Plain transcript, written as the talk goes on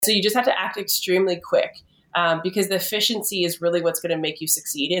So you just have to act extremely quick because the efficiency is really what's going to make you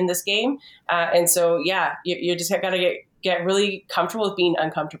succeed in this game. And so, yeah, you just got to get really comfortable with being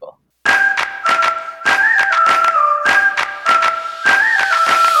uncomfortable.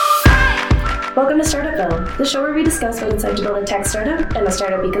 Welcome to Startupville, the show where we discuss what it's like to build a tech startup and a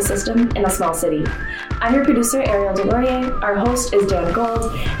startup ecosystem in a small city. I'm your producer, Ariel Delorier. Our host is Dan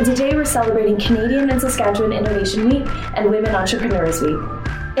Gold, and today we're celebrating Canadian and Saskatchewan Innovation Week and Women Entrepreneurs Week.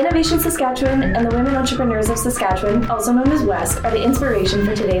 Innovation Saskatchewan and the Women Entrepreneurs of Saskatchewan, also known as WESC, are the inspiration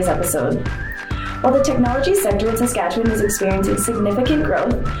for today's episode. While the technology sector in Saskatchewan is experiencing significant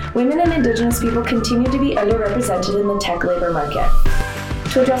growth, women and Indigenous people continue to be underrepresented in the tech labor market.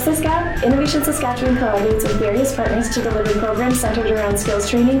 To address this gap, Innovation Saskatchewan collaborates with various partners to deliver programs centered around skills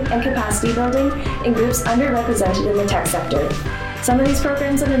training and capacity building in groups underrepresented in the tech sector. Some of these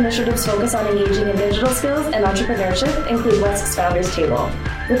programs and initiatives focus on engaging in digital skills and entrepreneurship, include WESC's Founders Table.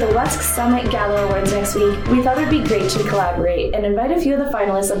 With the WESC Summit Gala Awards next week, we thought it would be great to collaborate and invite a few of the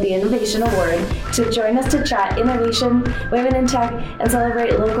finalists of the Innovation Award to join us to chat innovation, women in tech, and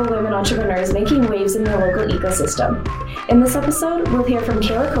celebrate local women entrepreneurs making waves in their local ecosystem. In this episode, we'll hear from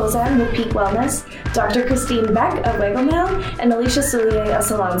Kayla Kozan with Peak Wellness, Dr. Christine Beck of Wegelmail, and Alicia Soulier of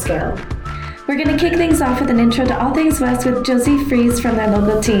Salon Scale. We're going to kick things off with an intro to all things WESC with Josie Fries from their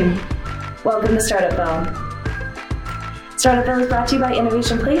local team. Welcome to Startupville. Startupville is brought to you by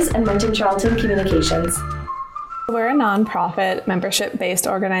Innovation Place and Merton Charlton Communications. We're a nonprofit membership-based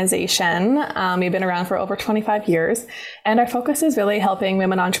organization. We've been around for over 25 years, and our focus is really helping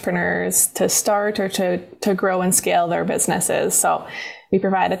women entrepreneurs to start or to grow and scale their businesses. So we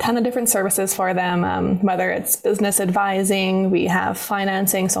provide a ton of different services for them, whether it's business advising, we have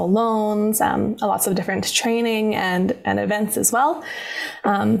financing, so loans, lots of different training and events as well.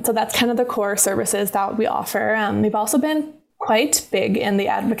 So that's kind of the core services that we offer. We've also been quite big in the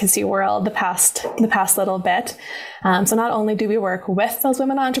advocacy world the past little bit. So not only do we work with those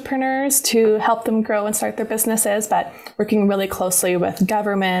women entrepreneurs to help them grow and start their businesses, but working really closely with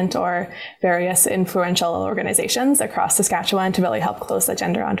government or various influential organizations across Saskatchewan to really help close the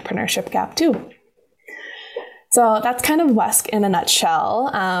gender entrepreneurship gap too. So that's kind of WESC in a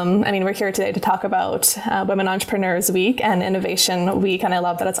nutshell. We're here today to talk about Women Entrepreneurs Week and Innovation Week, and I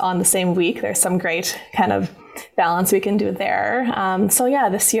love that it's on the same week. There's some great kind of balance we can do there.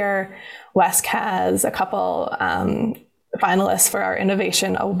 This year WESC has a couple finalists for our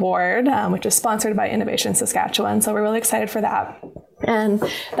Innovation Award, which is sponsored by Innovation Saskatchewan. So we're really excited for that. And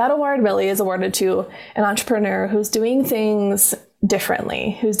that award really is awarded to an entrepreneur who's doing things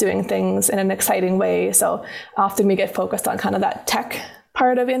differently, who's doing things in an exciting way. So often we get focused on kind of that tech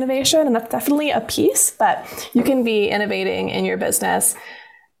part of innovation, and that's definitely a piece, but you can be innovating in your business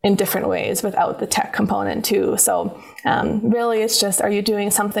in different ways without the tech component too. So really it's just, are you doing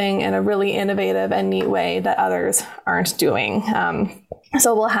something in a really innovative and neat way that others aren't doing?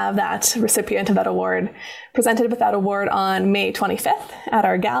 So we'll have that recipient of that award presented with that award on May 25th at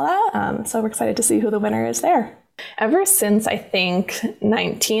our gala. So we're excited to see who the winner is there. Ever since, I think,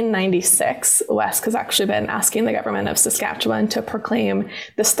 1996, WESC has actually been asking the government of Saskatchewan to proclaim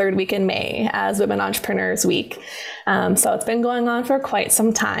this third week in May as Women Entrepreneurs Week. So it's been going on for quite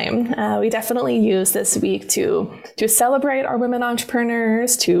some time. We definitely use this week to celebrate our women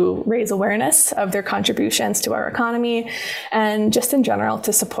entrepreneurs, to raise awareness of their contributions to our economy, and just in general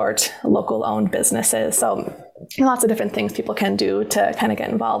to support local owned businesses. So lots of different things people can do to kind of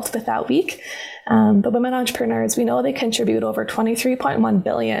get involved with that week. But women entrepreneurs, we know they contribute over $23.1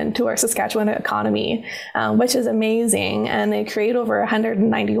 billion to our Saskatchewan economy, which is amazing. And they create over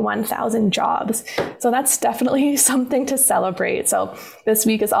 191,000 jobs. So that's definitely something to celebrate. So this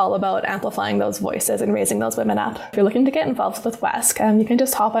week is all about amplifying those voices and raising those women up. If you're looking to get involved with WESC, you can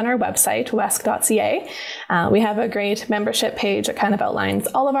just hop on our website, wesc.ca. We have a great membership page that kind of outlines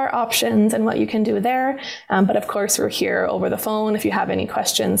all of our options and what you can do there. But of course, we're here over the phone if you have any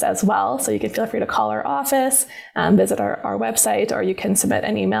questions as well. So you can feel free to call our office, visit our website, or you can submit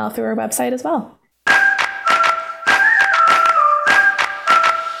an email through our website as well.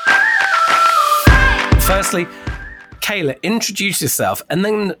 Firstly, Kayla, introduce yourself, and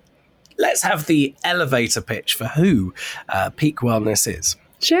then let's have the elevator pitch for who Peak Wellness is.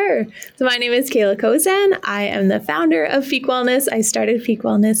 Sure. So my name is Kayla Kozan. I am the founder of Peak Wellness. I started Peak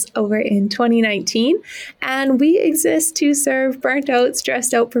Wellness over in 2019, and we exist to serve burnt out,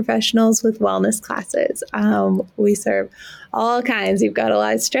 stressed out professionals with wellness classes. We serve all kinds. We've got a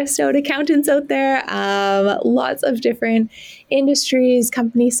lot of stressed out accountants out there, lots of different industries,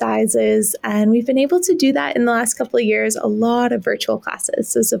 company sizes, and we've been able to do that in the last couple of years, a lot of virtual classes,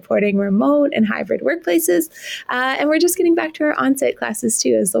 so supporting remote and hybrid workplaces, and we're just getting back to our on-site classes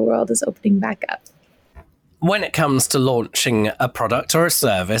too as the world is opening back up. When it comes to launching a product or a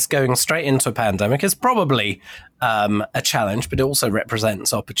service, going straight into a pandemic is probably a challenge, but it also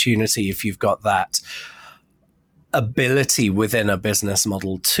represents opportunity if you've got that ability within a business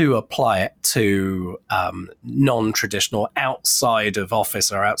model to apply it to non-traditional, outside of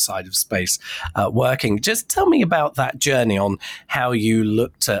office or outside of space working. Just tell me about that journey on how you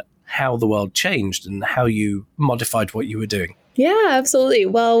looked at how the world changed and how you modified what you were doing. Yeah, absolutely.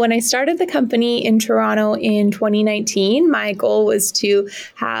 Well, when I started the company in Toronto in 2019, my goal was to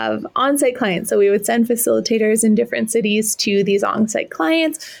have on-site clients. So we would send facilitators in different cities to these on-site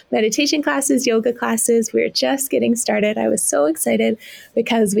clients, meditation classes, yoga classes. We were just getting started. I was so excited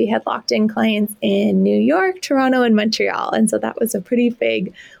because we had locked in clients in New York, Toronto, and Montreal. And so that was a pretty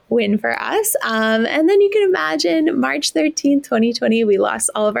big win for us. And then you can imagine March 13th, 2020, we lost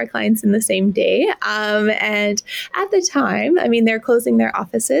all of our clients in the same day. And at the time, I mean, they're closing their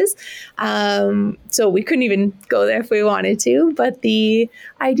offices. So we couldn't even go there if we wanted to. But the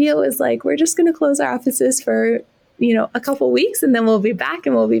idea was like, we're just going to close our offices for a couple weeks, and then we'll be back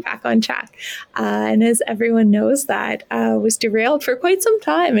on track. And as everyone knows, that was derailed for quite some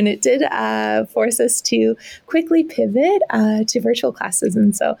time, and it did force us to quickly pivot to virtual classes.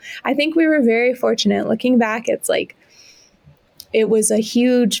 And so I think we were very fortunate. Looking back, it's like it was a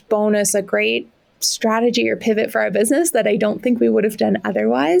huge bonus, a great strategy or pivot for our business that I don't think we would have done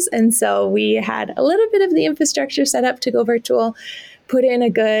otherwise. And so we had a little bit of the infrastructure set up to go virtual, put in a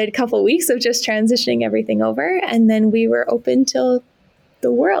good couple weeks of just transitioning everything over, and then we were open till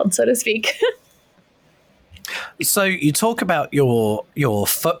the world, so to speak. So you talk about your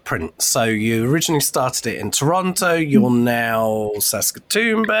footprint. So you originally started it in Toronto. You're now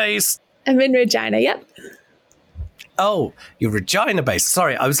Saskatoon based. I'm in Regina. Yep. Oh, you're Regina based.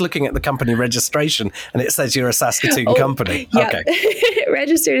 Sorry, I was looking at the company registration and it says you're a Saskatoon company. Yep. Okay.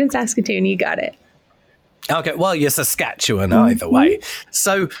 Registered in Saskatoon. You got it. Okay, well, you're Saskatchewan either way.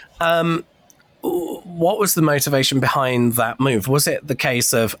 So what was the motivation behind that move? Was it the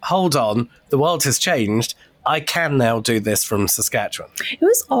case of, hold on, the world has changed, I can now do this from Saskatchewan? It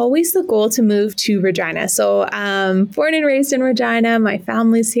was always the goal to move to Regina. So born and raised in Regina, my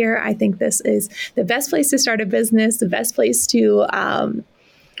family's here. I think this is the best place to start a business, the best place to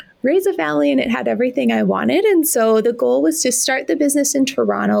raise a family, and it had everything I wanted. And so the goal was to start the business in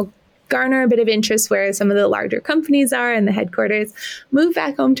Toronto, garner a bit of interest where some of the larger companies are and the headquarters, move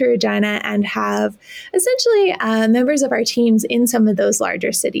back home to Regina and have essentially members of our teams in some of those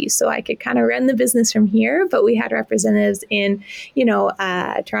larger cities. So I could kind of run the business from here, but we had representatives in,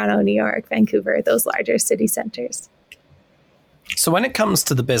 Toronto, New York, Vancouver, those larger city centers. So when it comes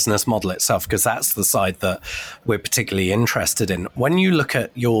to the business model itself, because that's the side that we're particularly interested in, when you look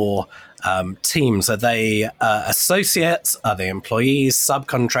at your teams, are they associates? Are they employees,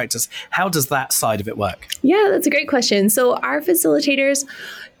 subcontractors? How does that side of it work? Yeah, that's a great question. So our facilitators,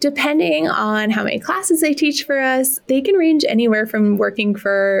 depending on how many classes they teach for us, they can range anywhere from working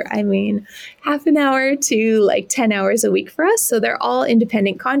for, half an hour to like 10 hours a week for us. So they're all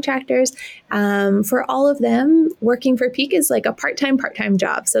independent contractors. For all of them, working for Peak is like a part-time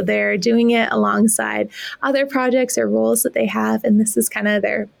job. So they're doing it alongside other projects or roles that they have. And this is kind of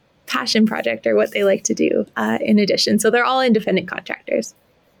their passion project or what they like to do in addition. So they're all independent contractors.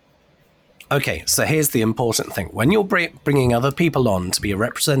 Okay, so here's the important thing. When you're bringing other people on to be a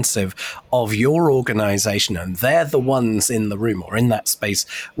representative of your organization and they're the ones in the room or in that space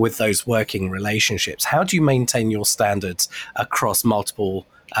with those working relationships, how do you maintain your standards across multiple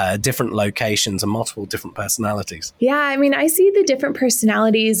different locations and multiple different personalities? Yeah, I see the different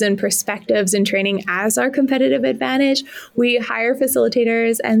personalities and perspectives in training as our competitive advantage. We hire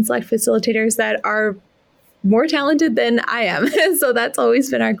facilitators and select facilitators that are more talented than I am. So that's always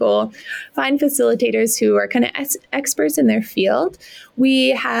been our goal. Find facilitators who are kind of experts in their field. We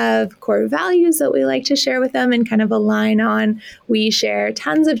have core values that we like to share with them and kind of align on. We share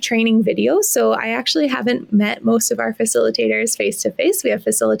tons of training videos. So I actually haven't met most of our facilitators face to face. We have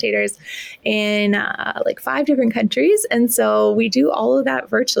facilitators in like 5 different countries. And so we do all of that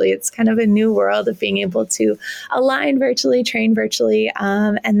virtually. It's kind of a new world of being able to align virtually, train virtually.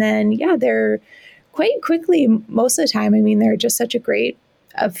 And then, they're quite quickly, most of the time, they're just such a great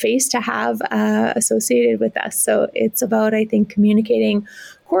face to have associated with us. So it's about, I think, communicating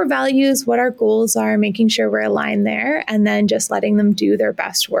core values, what our goals are, making sure we're aligned there, and then just letting them do their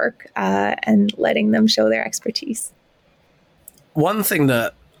best work and letting them show their expertise. one thing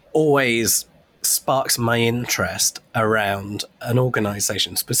that always sparks my interest around an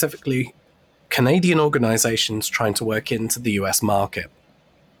organization, specifically Canadian organizations trying to work into the US market,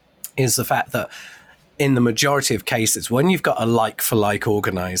 is the fact that in the majority of cases, when you've got a like-for-like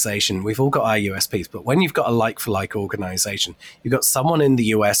organization, we've all got our USPs, but when you've got a like-for-like organization, you've got someone in the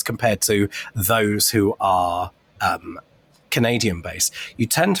US compared to those who are Canadian-based, you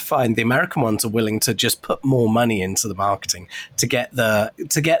tend to find the American ones are willing to just put more money into the marketing to get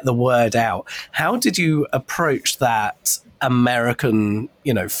the word out. How did you approach that American,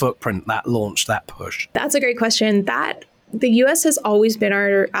 footprint, that launch, that push? That's a great question. The US has always been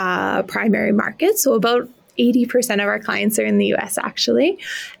our primary market. So about 80% of our clients are in the US, actually.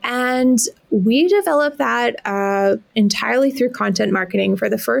 And we developed that entirely through content marketing for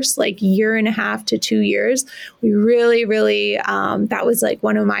the first year and a half to 2 years. We really, that was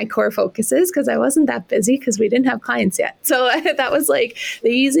one of my core focuses because I wasn't that busy because we didn't have clients yet. So that was the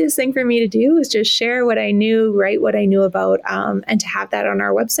easiest thing for me to do was just share what I knew, write what I knew about, and to have that on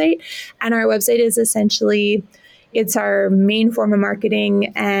our website. And our website is essentially... it's our main form of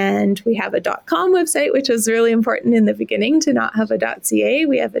marketing, and we have a .com website, which was really important in the beginning to not have a .ca.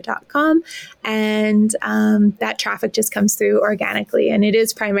 We have a .com, and that traffic just comes through organically. And it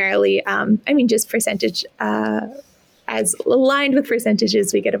is primarily, just percentage, as aligned with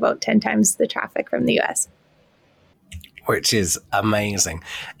percentages, we get about 10 times the traffic from the US. Which is amazing.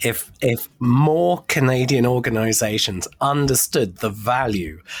 If more Canadian organizations understood the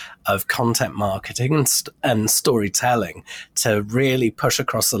value of content marketing and storytelling to really push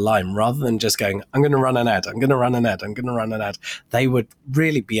across the line, rather than just going, I'm going to run an ad, I'm going to run an ad, I'm going to run an ad, they would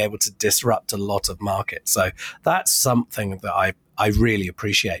really be able to disrupt a lot of markets. So that's something that I really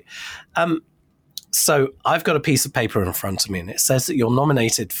appreciate. So I've got a piece of paper in front of me, and it says that you're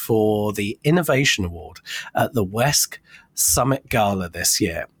nominated for the Innovation Award at the WESC Summit Gala this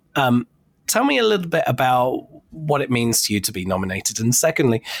year. Tell me a little bit about what it means to you to be nominated. And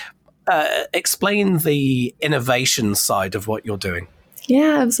secondly, explain the innovation side of what you're doing.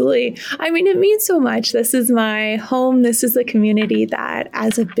 Yeah, absolutely. It means so much. This is my home. This is the community that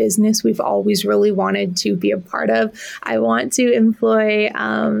as a business, we've always really wanted to be a part of. I want to employ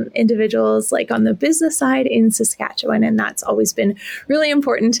individuals on the business side in Saskatchewan, and that's always been really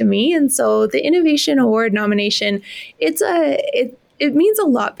important to me. And so the Innovation Award nomination, it means a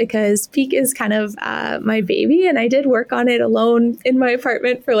lot because Peak is kind of my baby, and I did work on it alone in my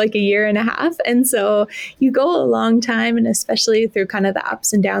apartment for a year and a half. And so you go a long time, and especially through kind of the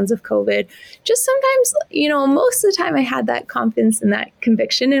ups and downs of COVID, just sometimes, most of the time I had that confidence and that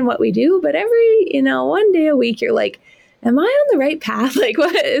conviction in what we do. But every, one day a week, you're like, am I on the right path?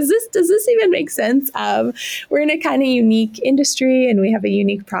 What is this? Does this even make sense? We're in a kind of unique industry, and we have a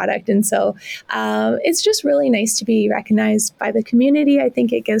unique product. And so it's just really nice to be recognized by the community. I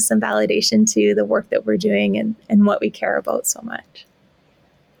think it gives some validation to the work that we're doing and what we care about so much.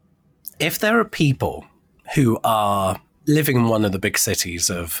 If there are people who are living in one of the big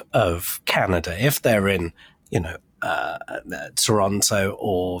cities of Canada, if they're in, Toronto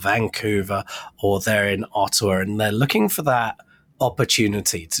or Vancouver, or they're in Ottawa, and they're looking for that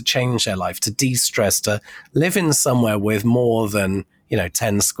opportunity to change their life, to de-stress, to live in somewhere with more than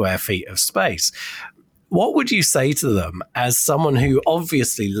 10 square feet of space, what would you say to them as someone who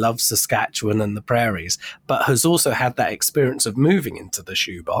obviously loves Saskatchewan and the prairies, but has also had that experience of moving into the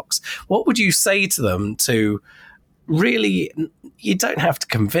shoebox? What would you say to them to really, you don't have to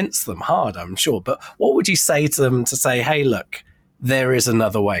convince them hard, I'm sure, but what would you say to them to say, hey, look, there is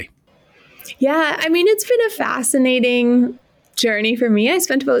another way? Yeah, it's been a fascinating journey for me. I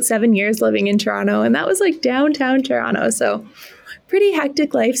spent about 7 years living in Toronto, and that was downtown Toronto. So pretty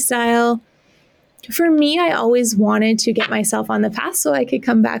hectic lifestyle. For me, I always wanted to get myself on the path so I could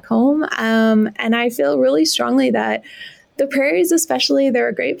come back home. And I feel really strongly that the prairies, especially, they're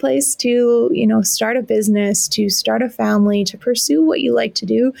a great place to, start a business, to start a family, to pursue what you like to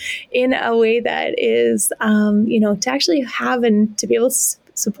do in a way that is, to actually have and to be able to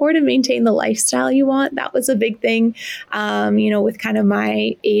support and maintain the lifestyle you want. That was a big thing, with kind of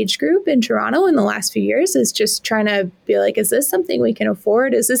my age group in Toronto in the last few years, is just trying to be is this something we can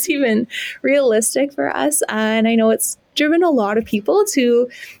afford? Is this even realistic for us? And I know it's driven a lot of people to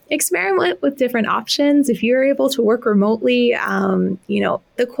experiment with different options. If you're able to work remotely,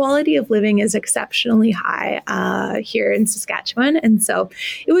 the quality of living is exceptionally high here in Saskatchewan. And so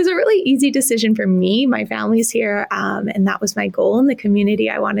it was a really easy decision for me. My family's here, and that was my goal in the community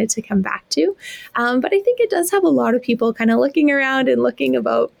I wanted to come back to. But I think it does have a lot of people kind of looking around and looking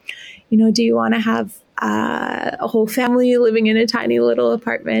about, do you want to have a whole family living in a tiny little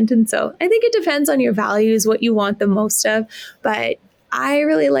apartment. And so I think it depends on your values, what you want the most of. But I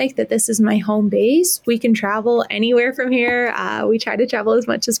really like that this is my home base. We can travel anywhere from here. We try to travel as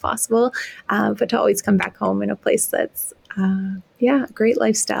much as possible, but to always come back home in a place that's, a great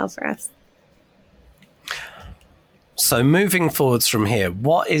lifestyle for us. So moving forwards from here,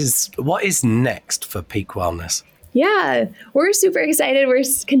 what is next for Peak Wellness? Yeah, we're super excited. We're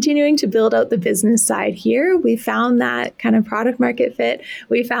continuing to build out the business side here. We found that kind of product market fit.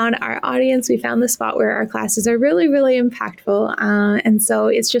 We found our audience. We found the spot where our classes are really, really impactful. And so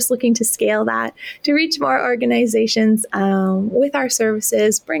it's just looking to scale that, to reach more organizations with our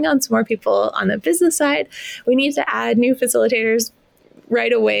services, bring on some more people on the business side. We need to add new facilitators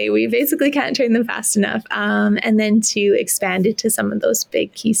right away. We basically can't train them fast enough. And then to expand it to some of those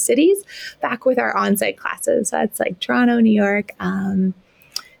big key cities back with our on-site classes. That's like Toronto, New York, San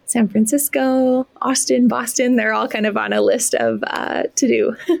Francisco, Austin, Boston. They're all kind of on a list of to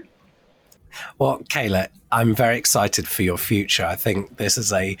do. Well, Kayla, I'm very excited for your future. I think this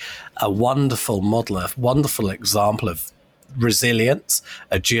is a wonderful model, a wonderful example of resilience,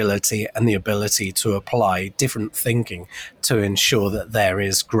 agility, and the ability to apply different thinking to ensure that there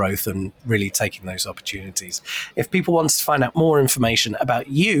is growth and really taking those opportunities. If people want to find out more information about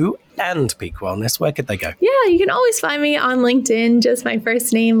you and Peak Wellness, where could they go? Yeah, you can always find me on LinkedIn, just my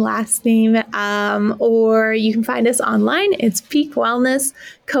first name, last name, or you can find us online. It's Peak Wellness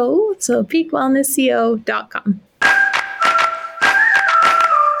Co. So peakwellnessco.com.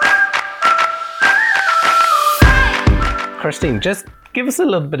 Christine, just give us a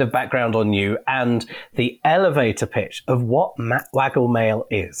little bit of background on you and the elevator pitch of what Waggle Mail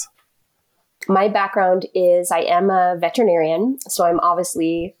is. My background is I am a veterinarian, so I'm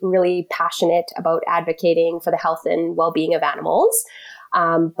obviously really passionate about advocating for the health and well-being of animals.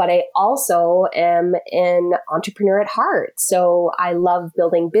 But I also am an entrepreneur at heart. So I love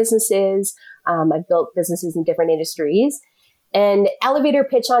building businesses. I've built businesses in different industries. And elevator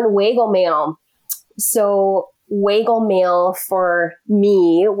pitch on Waggle Mail. So Waggle Mail for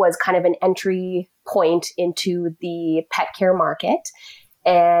me was kind of an entry point into the pet care market.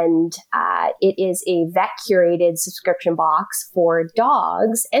 And it is a vet curated subscription box for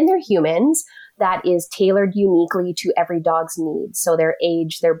dogs and their humans that is tailored uniquely to every dog's needs. So their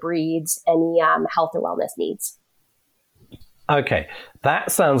age, their breeds, any health or wellness needs. Okay,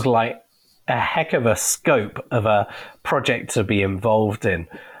 that sounds like a heck of a scope of a project to be involved in.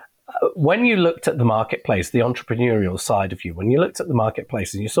 When you looked at the marketplace, the entrepreneurial side of you, when you looked at the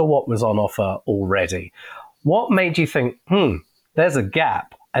marketplace and you saw what was on offer already, what made you think, there's a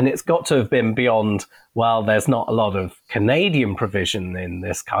gap and it's got to have been beyond, well, there's not a lot of Canadian provision in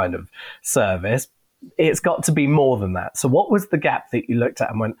this kind of service. It's got to be more than that. So what was the gap that you looked at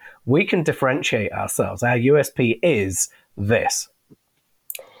and went, we can differentiate ourselves. Our USP is this.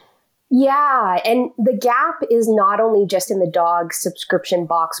 Yeah, and the gap is not only just in the dog subscription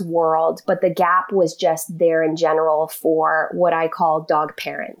box world, but the gap was just there in general for what I call dog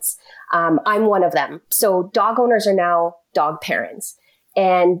parents. I'm one of them. So dog owners are now dog parents,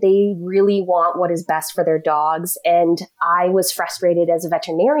 and they really want what is best for their dogs. And I was frustrated as a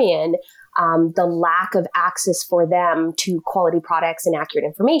veterinarian, the lack of access for them to quality products and accurate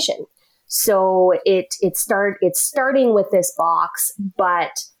information. So it's starting with this box,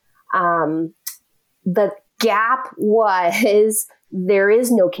 but the gap was there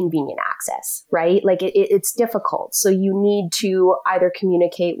is no convenient access, right? Like it's difficult. So you need to either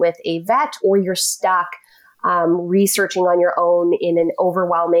communicate with a vet or you're stuck researching on your own in an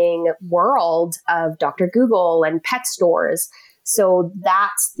overwhelming world of Dr. Google and pet stores. So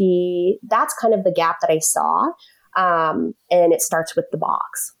that's kind of the gap that I saw. And it starts with the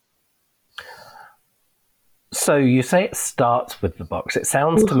box. So you say it starts with the box. It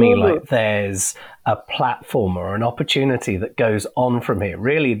sounds to me like there's a platform or an opportunity that goes on from here.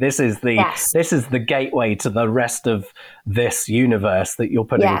 Really, this is the gateway to the rest of this universe that you're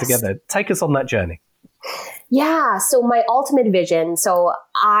putting together. Take us on that journey. Yeah. So my ultimate vision. So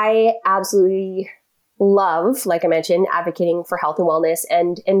I absolutely love, like I mentioned, advocating for health and wellness.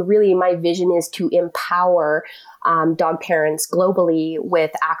 And really my vision is to empower dog parents globally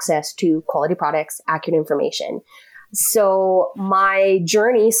with access to quality products, accurate information. So my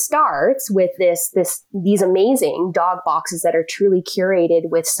journey starts with these amazing dog boxes that are truly curated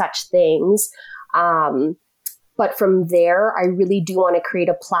with such things. But from there, I really do want to create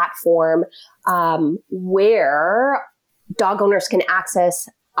a platform where dog owners can access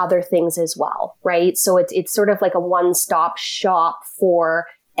other things as well, right? So it's sort of like a one-stop shop for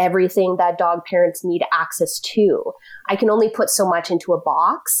everything that dog parents need access to. I can only put so much into a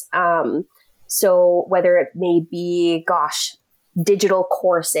box. So whether it may be, digital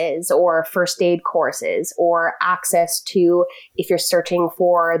courses or first aid courses, or access to, if you're searching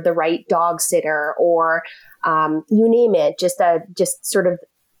for the right dog sitter, or you name it, just sort of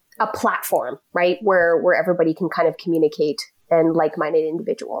a platform, right? Where everybody can kind of communicate, and like-minded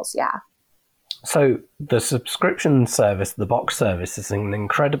individuals. Yeah. So the subscription service, the box service, is an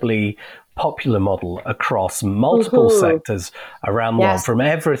incredibly popular model across multiple sectors around the world, from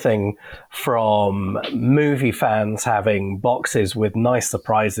everything from movie fans having boxes with nice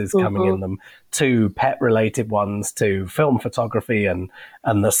surprises coming in them, to pet-related ones, to film photography and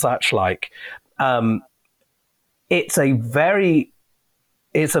the such like. It's a very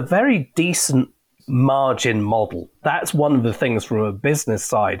decent margin model. That's one of the things from a business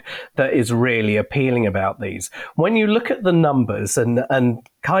side that is really appealing about these. When you look at the numbers and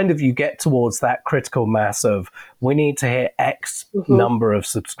kind of you get towards that critical mass of, we need to hit X number of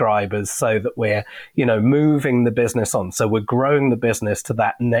subscribers so that we're, moving the business on. So we're growing the business to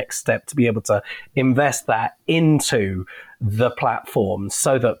that next step to be able to invest that into the platform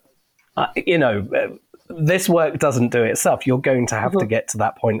so that, this work doesn't do itself. You're going to have to get to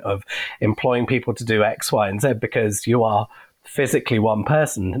that point of employing people to do X, Y, and Z, because you are physically one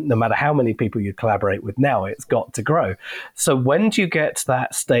person. No matter how many people you collaborate with now, it's got to grow. So when do you get to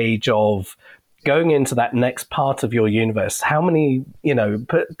that stage of going into that next part of your universe? How many,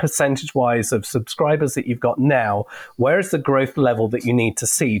 percentage-wise of subscribers that you've got now? Where is the growth level that you need to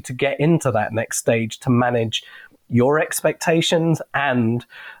see to get into that next stage to manage your expectations and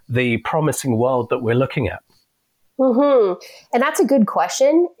the promising world that we're looking at? And that's a good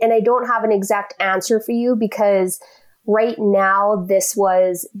question. And I don't have an exact answer for you, because right now this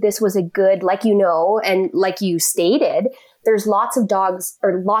was a good, and like you stated, there's lots of dogs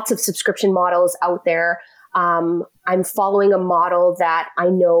or lots of subscription models out there. I'm following a model that I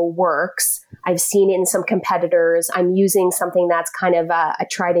know works. I've seen it in some competitors. I'm using something that's kind of a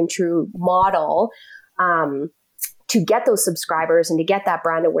tried and true model to get those subscribers and to get that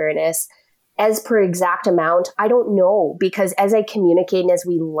brand awareness. As per exact amount, I don't know, because as I communicate and as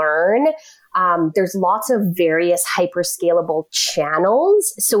we learn, there's lots of various hyper-scalable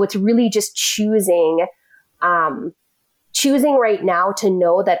channels. So it's really just choosing right now to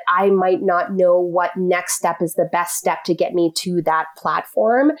know that I might not know what next step is the best step to get me to that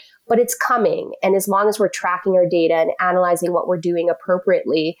platform, but it's coming. And as long as we're tracking our data and analyzing what we're doing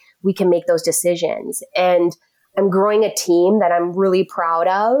appropriately, we can make those decisions. And I'm growing a team that I'm really proud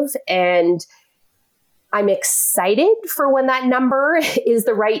of, and I'm excited for when that number is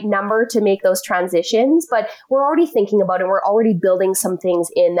the right number to make those transitions. But we're already thinking about it. We're already building some things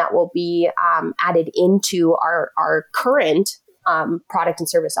in that will be added into our current product and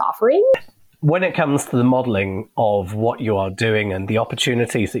service offering. When it comes to the modeling of what you are doing and the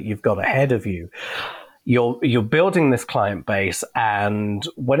opportunities that you've got ahead of you, you're building this client base, and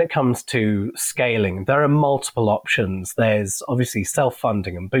when it comes to scaling, there are multiple options. There's obviously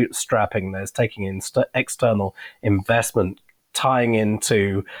self-funding and bootstrapping. There's taking in external investment, tying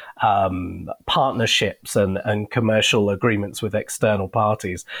into partnerships and commercial agreements with external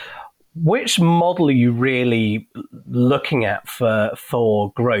parties. Which model are you really looking at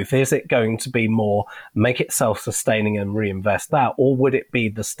for growth? Is it going to be more make it self-sustaining and reinvest that, or would it be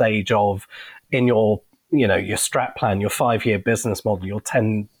the stage of, in your strat plan, your 5-year business model, your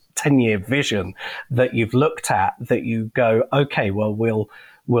 10-year vision that you've looked at, that you go, okay, well,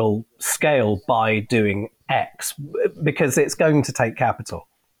 we'll scale by doing X, because it's going to take capital?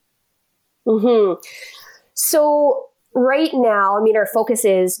 So right now, our focus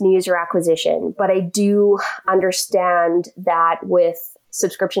is new user acquisition, but I do understand that with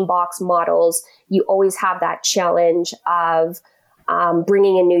subscription box models, you always have that challenge of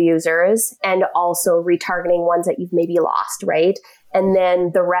bringing in new users and also retargeting ones that you've maybe lost, right? And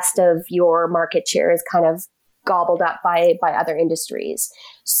then the rest of your market share is kind of gobbled up by other industries.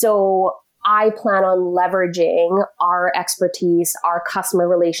 So I plan on leveraging our expertise, our customer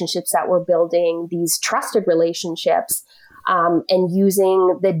relationships that we're building, these trusted relationships, and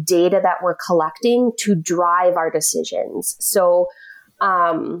using the data that we're collecting to drive our decisions. So,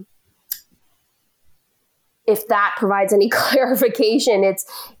 if that provides any clarification,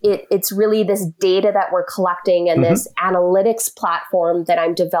 it's really this data that we're collecting and this analytics platform that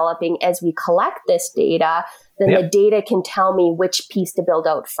I'm developing. As we collect this data, then the data can tell me which piece to build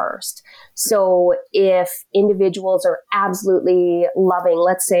out first. So if individuals are absolutely loving,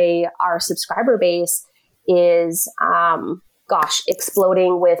 let's say our subscriber base is,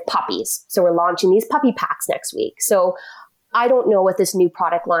 exploding with puppies. So we're launching these puppy packs next week. So I don't know what this new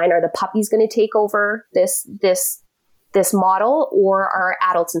product line, are the puppies going to take over this model, or are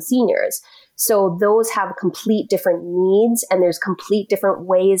adults and seniors? So those have complete different needs, and there's complete different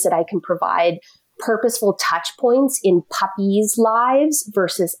ways that I can provide purposeful touch points in puppies' lives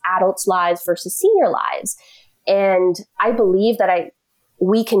versus adults' lives versus senior lives. And I believe that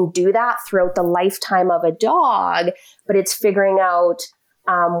we can do that throughout the lifetime of a dog, but it's figuring out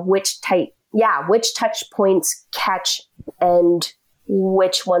which touch points catch and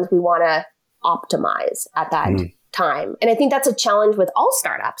which ones we want to optimize at that time. And I think that's a challenge with all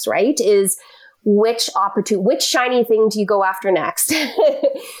startups, right? Is which shiny thing do you go after next?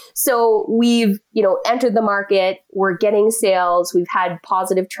 So we've, entered the market, we're getting sales, we've had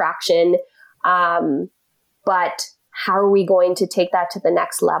positive traction. But how are we going to take that to the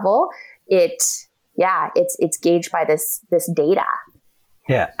next level? It's gauged by this data.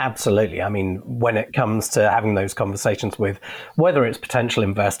 Yeah, absolutely. I mean, when it comes to having those conversations with whether it's potential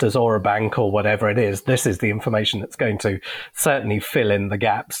investors or a bank or whatever it is, this is the information that's going to certainly fill in the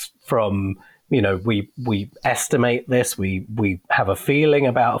gaps from, we estimate this, we have a feeling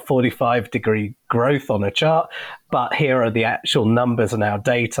about a 45-degree growth on a chart, but here are the actual numbers and our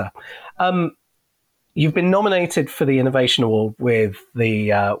data. You've been nominated for the Innovation Award with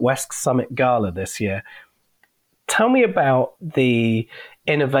the West Summit Gala this year. Tell me about the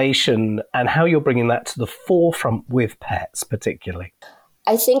innovation and how you're bringing that to the forefront with pets, particularly.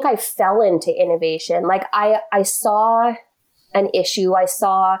 I think I fell into innovation. Like I saw an issue. I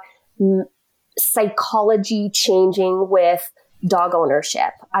saw psychology changing with dog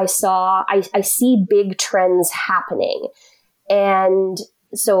ownership. I see big trends happening. And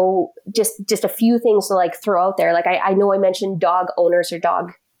so just a few things to throw out there. I know I mentioned dog owners or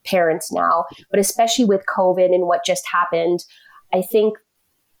dog parents now, but especially with COVID and what just happened, I think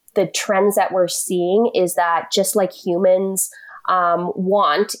the trends that we're seeing is that just like humans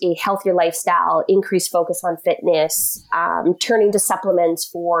want a healthier lifestyle, increased focus on fitness, turning to supplements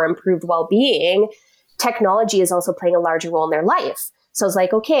for improved well-being, technology is also playing a larger role in their life. So it's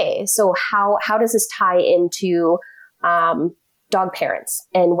okay, so how does this tie into dog parents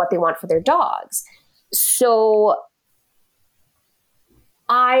and what they want for their dogs? So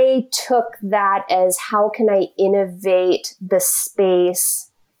I took that as how can I innovate the space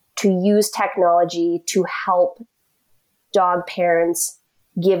to use technology to help dog parents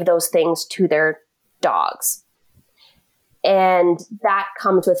give those things to their dogs. And that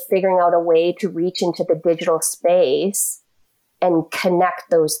comes with figuring out a way to reach into the digital space and connect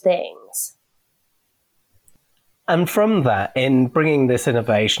those things. And from that, in bringing this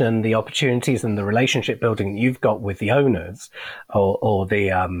innovation and the opportunities and the relationship building that you've got with the owners or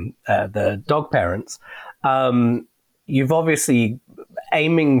the dog parents, you've obviously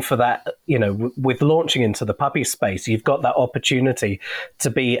aiming for that, with launching into the puppy space, you've got that opportunity to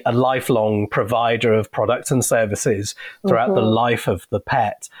be a lifelong provider of products and services throughout the life of the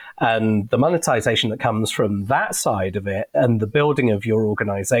pet. And the monetization that comes from that side of it and the building of your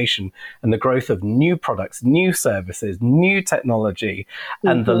organization and the growth of new products, new services, new technology,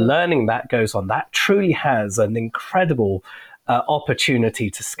 and the learning that goes on, that truly has an incredible opportunity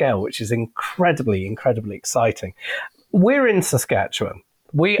to scale, which is incredibly, incredibly exciting. We're in Saskatchewan.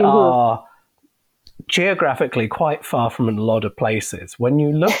 We are geographically quite far from a lot of places. When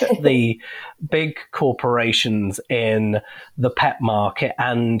you look at the big corporations in the pet market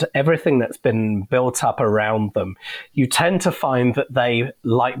and everything that's been built up around them, you tend to find that they,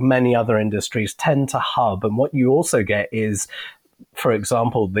 like many other industries, tend to hub. And what you also get is, for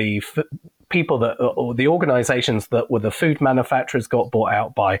example, the people or the organizations that were the food manufacturers got bought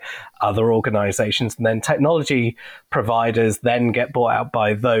out by other organizations, and then technology providers then get bought out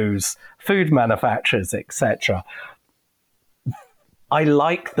by those food manufacturers, etc. I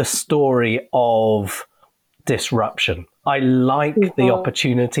like the story of disruption. I like the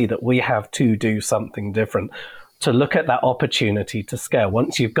opportunity that we have to do something different, to look at that opportunity to scale.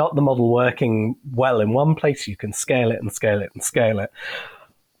 Once you've got the model working well in one place, you can scale it and scale it and scale it.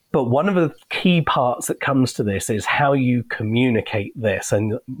 But one of the key parts that comes to this is how you communicate this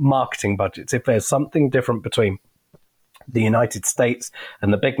and marketing budgets. If there's something different between the United States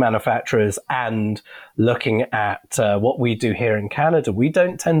and the big manufacturers and looking at what we do here in Canada, we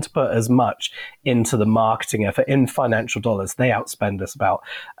don't tend to put as much into the marketing effort in financial dollars. They outspend us about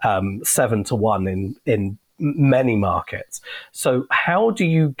 7-1 in many markets. So how do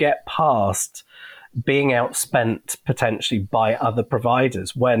you get past being outspent potentially by other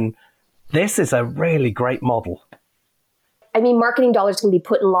providers when this is a really great model? I mean, marketing dollars can be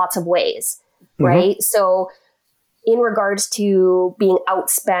put in lots of ways, right? So in regards to being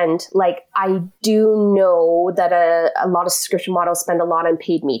outspent, I do know that a lot of subscription models spend a lot on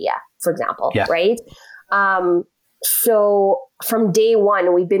paid media, for example, right? So from day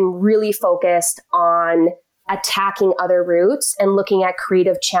one, we've been really focused on attacking other routes and looking at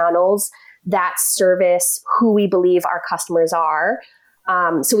creative channels that service who we believe our customers are.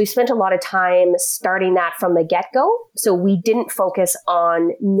 So we've spent a lot of time starting that from the get-go. So we didn't focus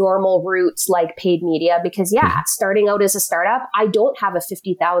on normal routes like paid media because, starting out as a startup, I don't have a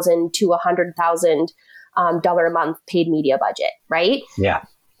 $50,000 to $100,000 dollar a month paid media budget, right? Yeah.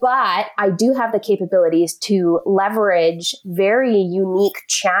 But I do have the capabilities to leverage very unique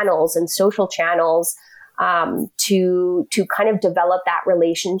channels and social channels to kind of develop that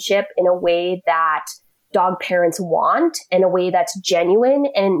relationship in a way that dog parents want, in a way that's genuine,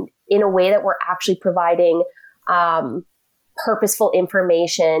 and in a way that we're actually providing purposeful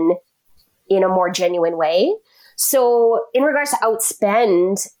information in a more genuine way. So in regards to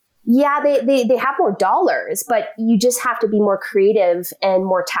outspend, they have more dollars, but you just have to be more creative and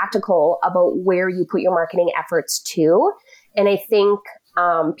more tactical about where you put your marketing efforts to. And I think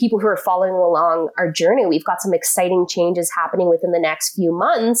people who are following along our journey, we've got some exciting changes happening within the next few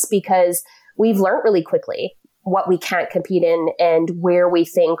months because we've learned really quickly what we can't compete in and where we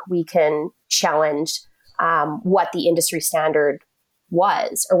think we can challenge what the industry standard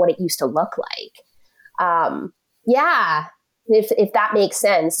was or what it used to look like. If that makes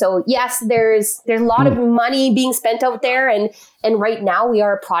sense. So yes, there's a lot of money being spent out there, and right now we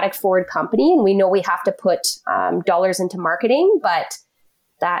are a product forward company, and we know we have to put dollars into marketing, but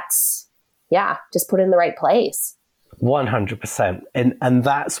that's just put it in the right place. 100%. And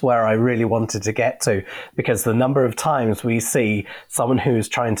that's where I really wanted to get to, because the number of times we see someone who's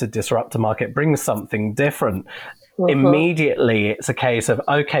trying to disrupt a market bring something different. Immediately it's a case of,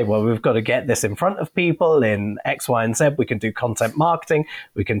 okay, well, we've got to get this in front of people in X, Y, and Z. We can do content marketing,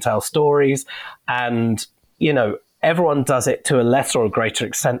 we can tell stories, and, everyone does it to a lesser or greater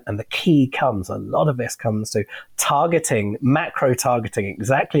extent. And the key a lot of this comes to targeting, macro targeting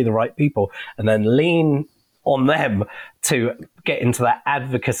exactly the right people, and then lean on them to get into that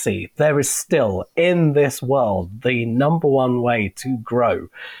advocacy. There is still, in this world, the number one way to grow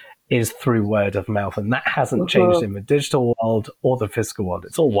is through word of mouth. And that hasn't changed in the digital world or the physical world.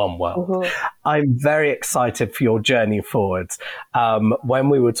 It's all one world. I'm very excited for your journey forwards. When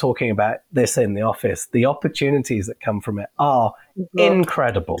we were talking about this in the office, the opportunities that come from it are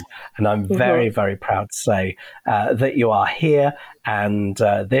incredible. And I'm very, very proud to say that you are here. And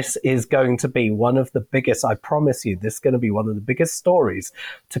this is going to be one of the biggest, I promise you, this is going to be one of the biggest stories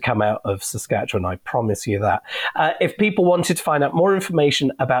to come out of Saskatchewan. I promise you that. If people wanted to find out more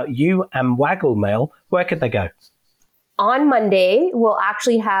information about you and Waggle Mail, where could they go? On Monday, we'll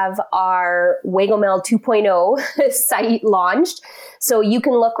actually have our Waggle Mail 2.0 site launched. So you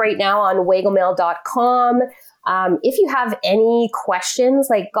can look right now on wagglemail.com. If you have any questions,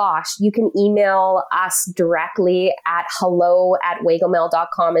 you can email us directly at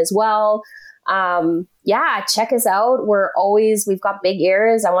hello@wagglemail.com as well. Check us out. We've got big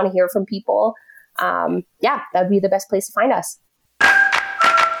ears. I want to hear from people. That'd be the best place to find us.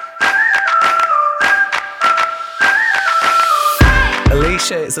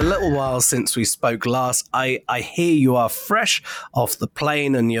 Alicia, it's a little while since we spoke last. I hear you are fresh off the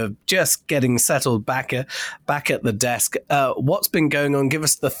plane and you're just getting settled back at the desk. What's been going on? Give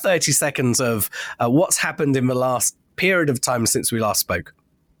us the 30 seconds of what's happened in the last period of time since we last spoke.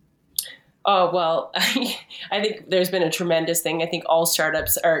 Oh, well, I think there's been a tremendous thing. I think all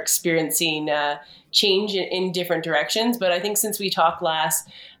startups are experiencing change in different directions. But I think since we talked last,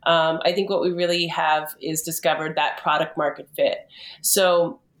 I think what we really have is discovered that product market fit.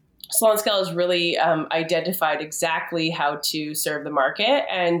 So Salon Scale has really identified exactly how to serve the market.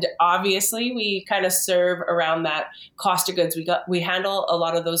 And obviously, we kind of serve around that cost of goods. We handle a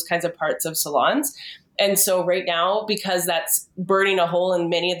lot of those kinds of parts of salons. And so right now, because that's burning a hole in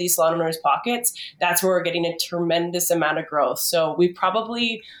many of these salon owners' pockets, that's where we're getting a tremendous amount of growth. So we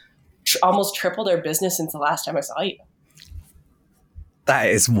probably almost tripled our business since the last time I saw you. That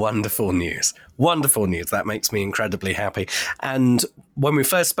is wonderful news. Wonderful news. That makes me incredibly happy. And when we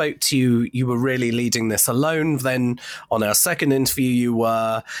first spoke to you, you were really leading this alone. Then on our second interview,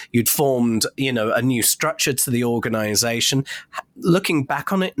 you'd formed, a new structure to the organization. Looking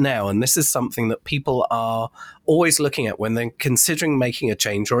back on it now, and this is something that people are always looking at when they're considering making a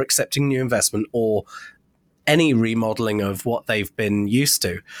change or accepting new investment or any remodeling of what they've been used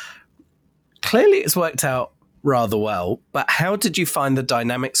to. Clearly, it's worked out rather well, but how did you find the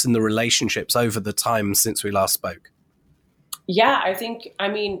dynamics and the relationships over the time since we last spoke? Yeah,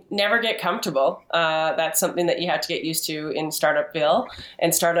 never get comfortable. That's something that you have to get used to in Startupville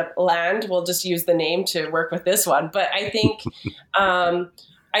and Startup Land. We'll just use the name to work with this one. But I think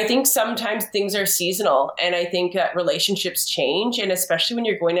I think sometimes things are seasonal, and I think that relationships change. And especially when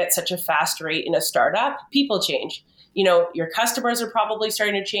you're going at such a fast rate in a startup, people change. Your customers are probably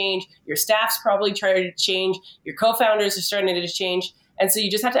starting to change. Your staff's probably trying to change. Your co-founders are starting to change. And so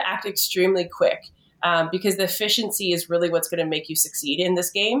you just have to act extremely quick because the efficiency is really what's going to make you succeed in this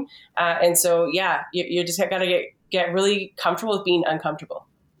game. And so, you just got to get really comfortable with being uncomfortable.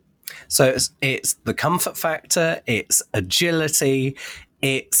 So it's the comfort factor, it's agility,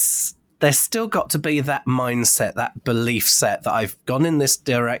 there's still got to be that mindset, that belief set that I've gone in this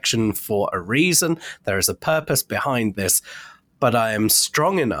direction for a reason. There is a purpose behind this, but I am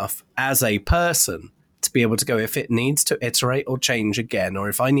strong enough as a person to be able to go, if it needs to iterate or change again, or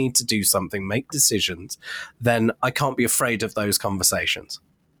if I need to do something, make decisions, then I can't be afraid of those conversations.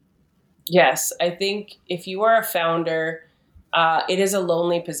 Yes, I think if you are a founder, it is a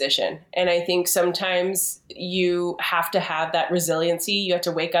lonely position. And I think sometimes you have to have that resiliency. You have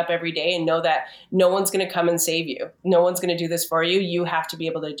to wake up every day and know that no one's going to come and save you. No one's going to do this for you. You have to be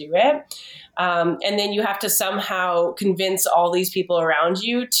able to do it. And then you have to somehow convince all these people around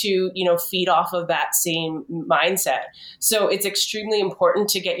you to, feed off of that same mindset. So it's extremely important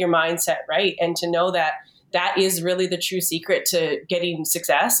to get your mindset right and to know that that is really the true secret to getting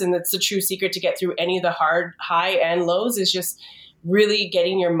success. And that's the true secret to get through any of the hard high and lows is just really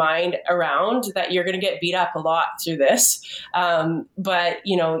getting your mind around that you're going to get beat up a lot through this. But,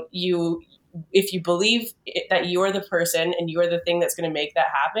 if you believe that you're the person and you're the thing that's going to make that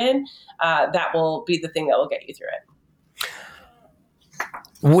happen, that will be the thing that will get you through it.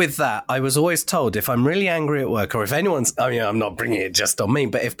 With that, I was always told if I'm really angry at work, or if anyone's, I'm not bringing it just on me,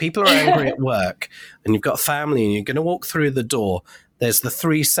 but if people are angry at work and you've got family and you're going to walk through the door, there's the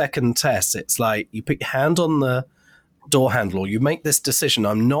 3-second test. It's like you put your hand on the door handle, you make this decision.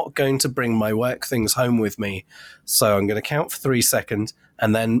 I'm not going to bring my work things home with me. So I'm going to count for 3 seconds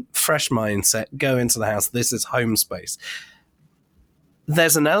and then fresh mindset, go into the house. This is home space.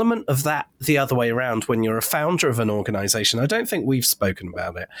 There's an element of that the other way around when you're a founder of an organization. I don't think we've spoken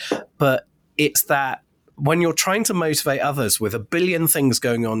about it, but it's that when you're trying to motivate others with a billion things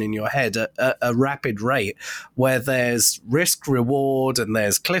going on in your head at a rapid rate, where there's risk reward and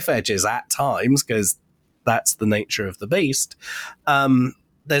there's cliff edges at times, because that's the nature of the beast.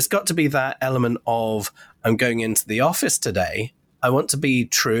 There's got to be that element of, I'm going into the office today. I want to be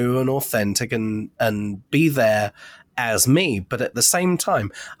true and authentic and be there as me, but at the same time,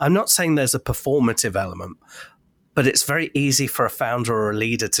 I'm not saying there's a performative element, but it's very easy for a founder or a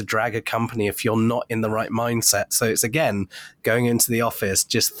leader to drag a company if you're not in the right mindset. So it's, again, going into the office,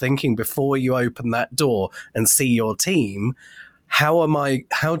 just thinking before you open that door and see your team, how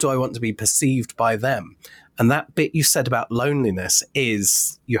do I want to be perceived by them? And that bit you said about loneliness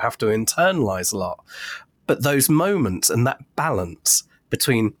is you have to internalize a lot. But those moments and that balance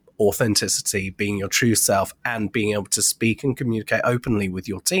between authenticity, being your true self, and being able to speak and communicate openly with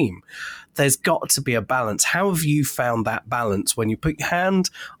your team, there's got to be a balance. How have you found that balance when you put your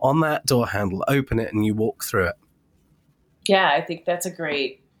hand on that door handle, open it, and you walk through it? Yeah, I think that's a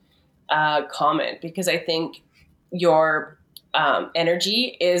great comment, because I think your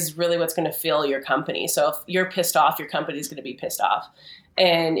energy is really what's going to fill your company. So if you're pissed off, your company is going to be pissed off.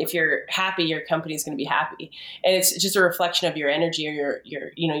 And if you're happy, your company is going to be happy. And it's just a reflection of your energy or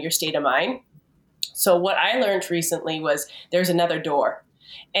your state of mind. So what I learned recently was there's another door.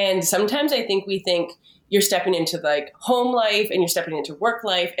 And sometimes I think we think you're stepping into like home life and you're stepping into work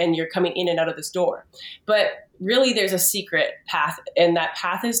life and you're coming in and out of this door. But really there's a secret path, and that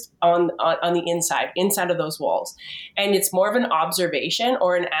path is on the inside of those walls. And it's more of an observation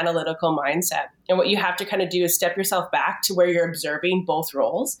or an analytical mindset. And what you have to kind of do is step yourself back to where you're observing both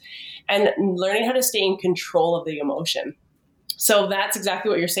roles and learning how to stay in control of the emotion. So that's exactly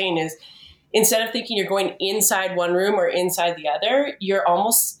what you're saying is, instead of thinking you're going inside one room or inside the other, you're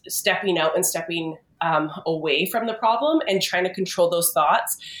almost stepping out and stepping away from the problem and trying to control those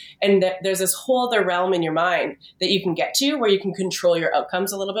thoughts. And there's this whole other realm in your mind that you can get to where you can control your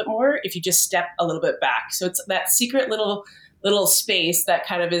outcomes a little bit more if you just step a little bit back. So it's that secret little space that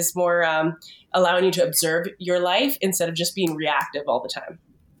kind of is more allowing you to observe your life instead of just being reactive all the time.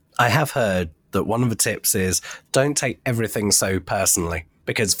 I have heard that one of the tips is don't take everything so personally,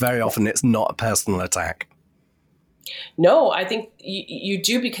 because very often it's not a personal attack. No, I think you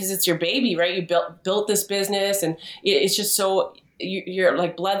do, because it's your baby, right? You built this business, and it's just so you're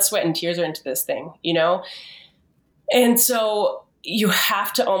like blood, sweat, and tears are into this thing, And so you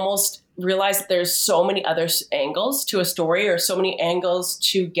have to almost realize that there's so many other angles to a story, or so many angles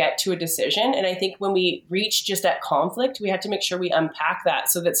to get to a decision. And I think when we reach just that conflict, we have to make sure we unpack that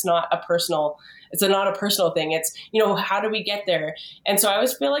so that's not a personal thing. It's, how do we get there? And so I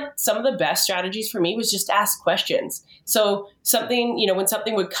always feel like some of the best strategies for me was just to ask questions. So something, when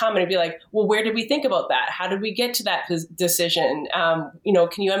something would come, and it'd be like, well, where did we think about that? How did we get to that decision?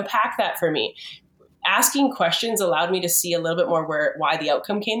 Can you unpack that for me? Asking questions allowed me to see a little bit more why the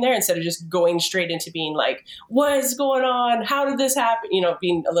outcome came there, instead of just going straight into being like, what is going on? How did this happen?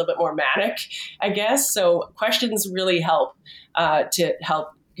 Being a little bit more manic, I guess. So questions really help to help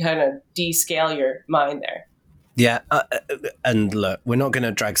kind of descale your mind there. Yeah. And look, we're not going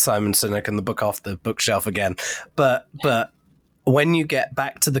to drag Simon Sinek and the book off the bookshelf again. But when you get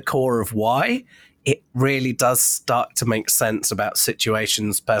back to the core of why, it really does start to make sense about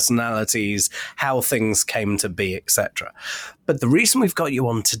situations, personalities, how things came to be, etc. But the reason we've got you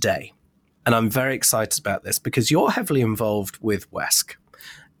on today, and I'm very excited about this, because you're heavily involved with WESC.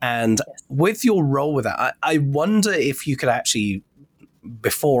 And with your role with that, I wonder if you could actually,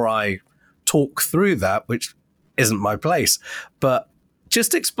 before I talk through that, which isn't my place, but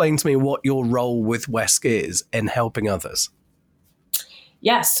just explain to me what your role with WESC is in helping others.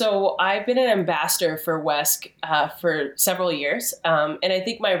 Yeah, so I've been an ambassador for WESC for several years. And I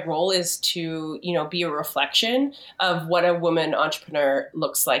think my role is to, be a reflection of what a woman entrepreneur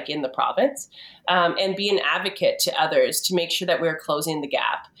looks like in the province, and be an advocate to others to make sure that we're closing the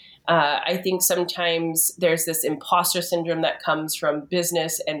gap. I think sometimes there's this imposter syndrome that comes from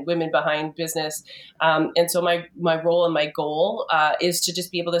business and women behind business. And so my role and my goal is to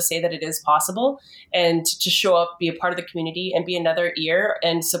just be able to say that it is possible, and to show up, be a part of the community, and be another ear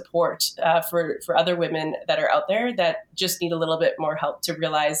and support for other women that are out there that just need a little bit more help to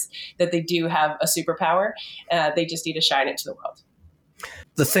realize that they do have a superpower. They just need to shine it to the world.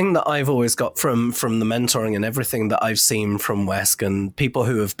 The thing that I've always got from the mentoring and everything that I've seen from WESC and people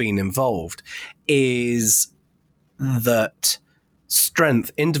who have been involved is that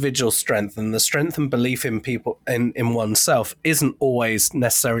strength, individual strength, and the strength and belief in people, in oneself, isn't always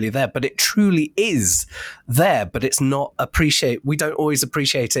necessarily there, but it truly is there, but it's not we don't always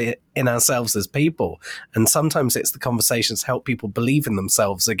appreciate it in ourselves as people. And sometimes it's the conversations help people believe in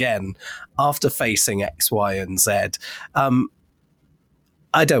themselves again after facing X, Y, and Z.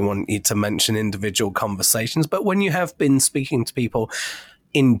 I don't want you to mention individual conversations, but when you have been speaking to people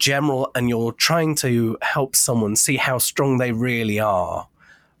in general and you're trying to help someone see how strong they really are,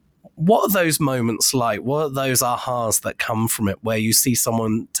 what are those moments like? What are those ahas that come from it, where you see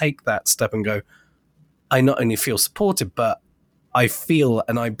someone take that step and go, I not only feel supported, but I feel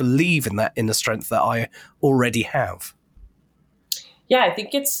and I believe in that inner strength that I already have? Yeah, I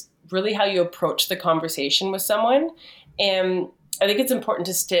think it's really how you approach the conversation with someone. And I think it's important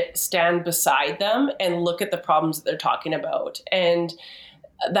to stand beside them and look at the problems that they're talking about. And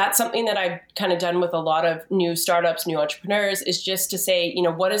that's something that I've kind of done with a lot of new startups, new entrepreneurs, is just to say,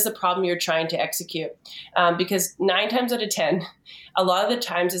 what is the problem you're trying to execute? Because 9 times out of 10, a lot of the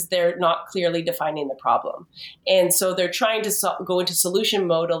times is they're not clearly defining the problem. And so they're trying to go into solution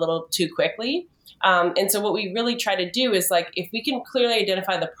mode a little too quickly. And so what we really try to do is, like, if we can clearly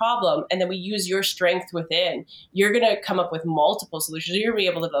identify the problem and then we use your strength within, you're going to come up with multiple solutions. You're going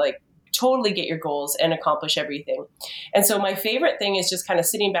to be able to totally get your goals and accomplish everything. And so my favorite thing is just kind of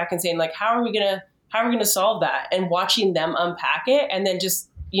sitting back and saying, like, how are we going to solve that? And watching them unpack it. And then just,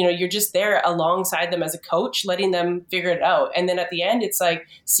 you're just there alongside them as a coach, letting them figure it out. And then at the end, it's like,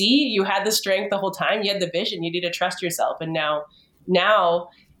 see, you had the strength the whole time. You had the vision. You need to trust yourself. And now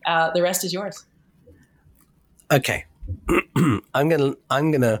the rest is yours. Okay. I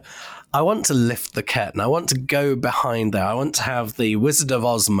want to lift the curtain. I want to go behind there. I want to have the Wizard of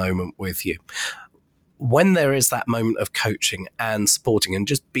Oz moment with you. When there is that moment of coaching and supporting and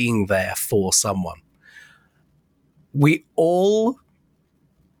just being there for someone, let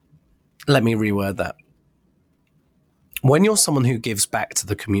me reword that. When you're someone who gives back to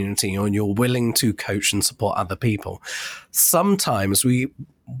the community and you're willing to coach and support other people, sometimes we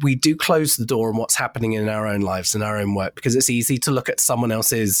do close the door on what's happening in our own lives, in our own work, because it's easy to look at someone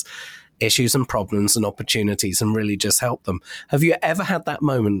else's issues and problems and opportunities and really just help them. Have you ever had that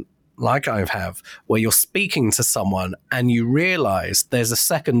moment, like I have, where you're speaking to someone and you realize there's a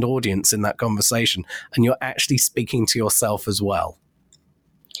second audience in that conversation and you're actually speaking to yourself as well?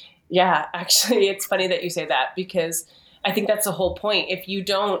 Yeah, actually, it's funny that you say that, because I think that's the whole point. If you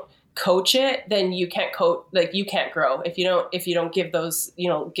don't coach it, then you can't you can't grow if you don't give those,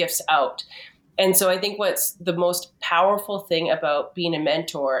 gifts out. And so I think what's the most powerful thing about being a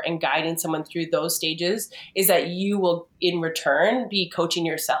mentor and guiding someone through those stages is that you will, in return, be coaching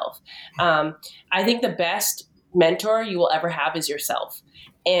yourself. I think the best mentor you will ever have is yourself.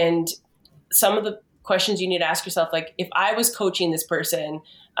 And some of the questions you need to ask yourself, like, if I was coaching this person,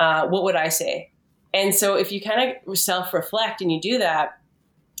 what would I say? And so if you kind of self-reflect and you do that,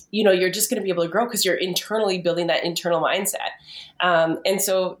 you're just going to be able to grow because you're internally building that internal mindset. And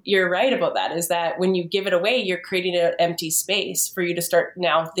so you're right about that, is that when you give it away, you're creating an empty space for you to start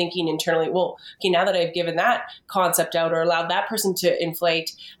now thinking internally, well, okay, now that I've given that concept out or allowed that person to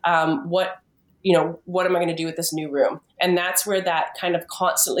inflate, what am I going to do with this new room? And that's where that kind of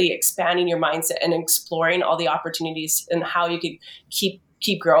constantly expanding your mindset and exploring all the opportunities and how you could keep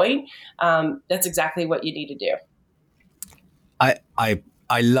growing. That's exactly what you need to do.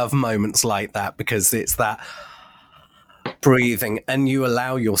 I love moments like that because it's that breathing and you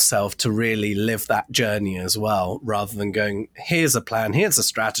allow yourself to really live that journey as well, rather than going, here's a plan, here's a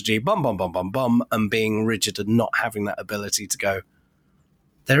strategy, bum, bum, bum, bum, bum, and being rigid and not having that ability to go,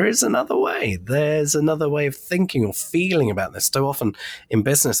 there is another way. There's another way of thinking or feeling about this. So often in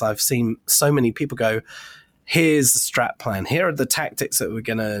business, I've seen so many people go, here's the strat plan. Here are the tactics that we're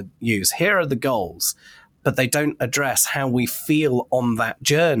going to use. Here are the goals. But they don't address how we feel on that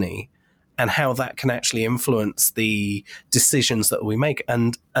journey and how that can actually influence the decisions that we make.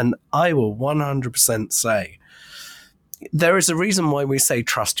 And I will 100% say there is a reason why we say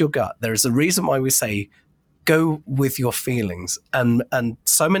trust your gut. There is a reason why we say go with your feelings. And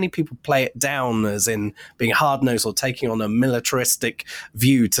so many people play it down as in being hard-nosed or taking on a militaristic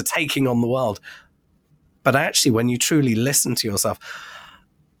view to taking on the world. But actually, when you truly listen to yourself,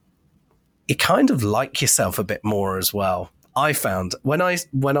 you kind of like yourself a bit more as well. I found when I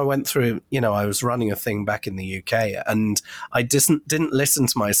went through, I was running a thing back in the UK and I didn't listen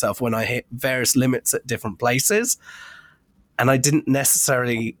to myself when I hit various limits at different places. And I didn't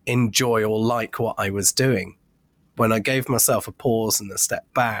necessarily enjoy or like what I was doing. When I gave myself a pause and a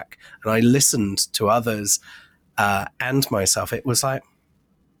step back and I listened to others and myself, it was like,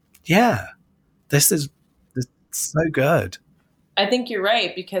 yeah, this is so good. I think you're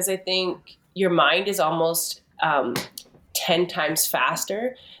right, because I think your mind is almost 10 times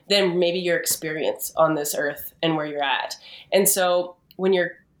faster than maybe your experience on this earth and where you're at. And so when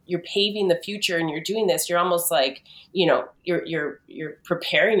you're paving the future and you're doing this, you're almost like, you're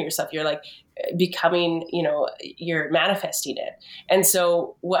preparing yourself. You're like becoming, you're manifesting it. And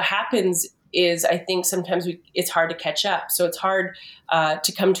so what happens is I think sometimes it's hard to catch up. So it's hard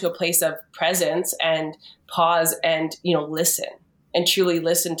to come to a place of presence and pause and, listen. And truly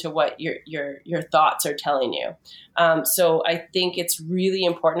listen to what your thoughts are telling you. So I think it's really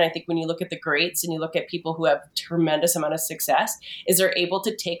important. I think when you look at the greats and you look at people who have tremendous amount of success, is they're able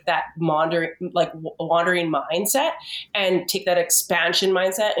to take that wandering mindset and take that expansion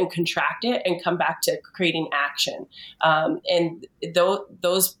mindset and contract it and come back to creating action. And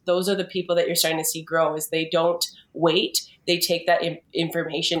those are the people that you're starting to see grow. Is they don't wait, they take that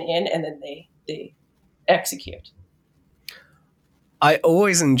information in and then they execute. I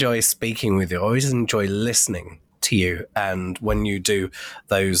always enjoy speaking with you. I always enjoy listening to you. And when you do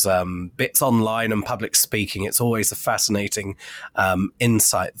those bits online and public speaking, it's always a fascinating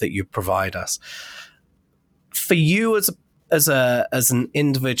insight that you provide us. For you as an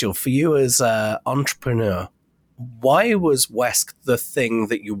individual, for you as an entrepreneur, why was Wesk the thing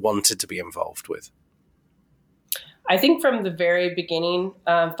that you wanted to be involved with? I think from the very beginning,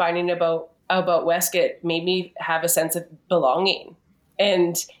 finding about Wesk, it made me have a sense of belonging.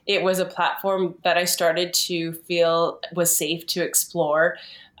 And it was a platform that I started to feel was safe to explore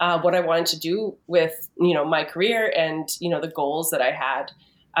what I wanted to do with, my career and, the goals that I had.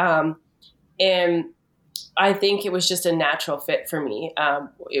 And I think it was just a natural fit for me.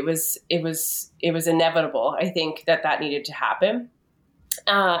 It was inevitable. I think that needed to happen.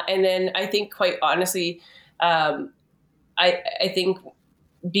 And then I think, quite honestly, I think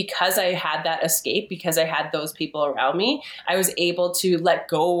because I had that escape, because I had those people around me, I was able to let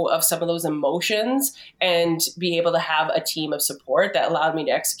go of some of those emotions and be able to have a team of support that allowed me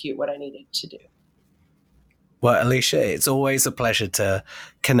to execute what I needed to do. Well, Alicia, it's always a pleasure to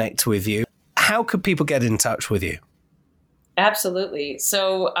connect with you. How could people get in touch with you? Absolutely.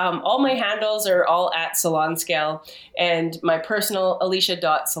 So all my handles are all at SalonScale, and my personal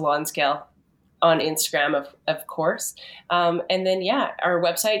alicia.salonscale on Instagram, of course. And then, our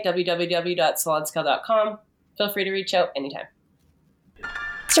website, www.salonscale.com. Feel free to reach out anytime.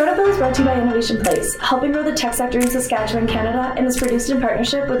 Startup Bill is brought to you by Innovation Place, helping grow the tech sector in Saskatchewan, Canada, and is produced in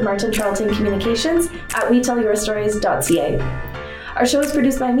partnership with Martin Charlton Communications at WeTellYourStories.ca. Our show is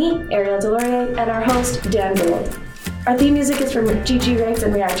produced by me, Ariel Delorier, and our host, Dan Gould. Our theme music is from Gigi Riggs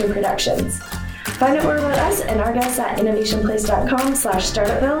and Reactor Productions. Find out more about us and our guests at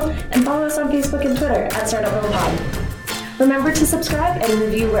innovationplace.com/startupville and follow us on Facebook and Twitter at StartupvillePod. Remember to subscribe and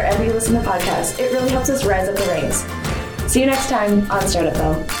review wherever you listen to podcasts. It really helps us rise up the ranks. See you next time on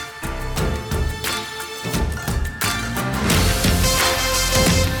Startupville.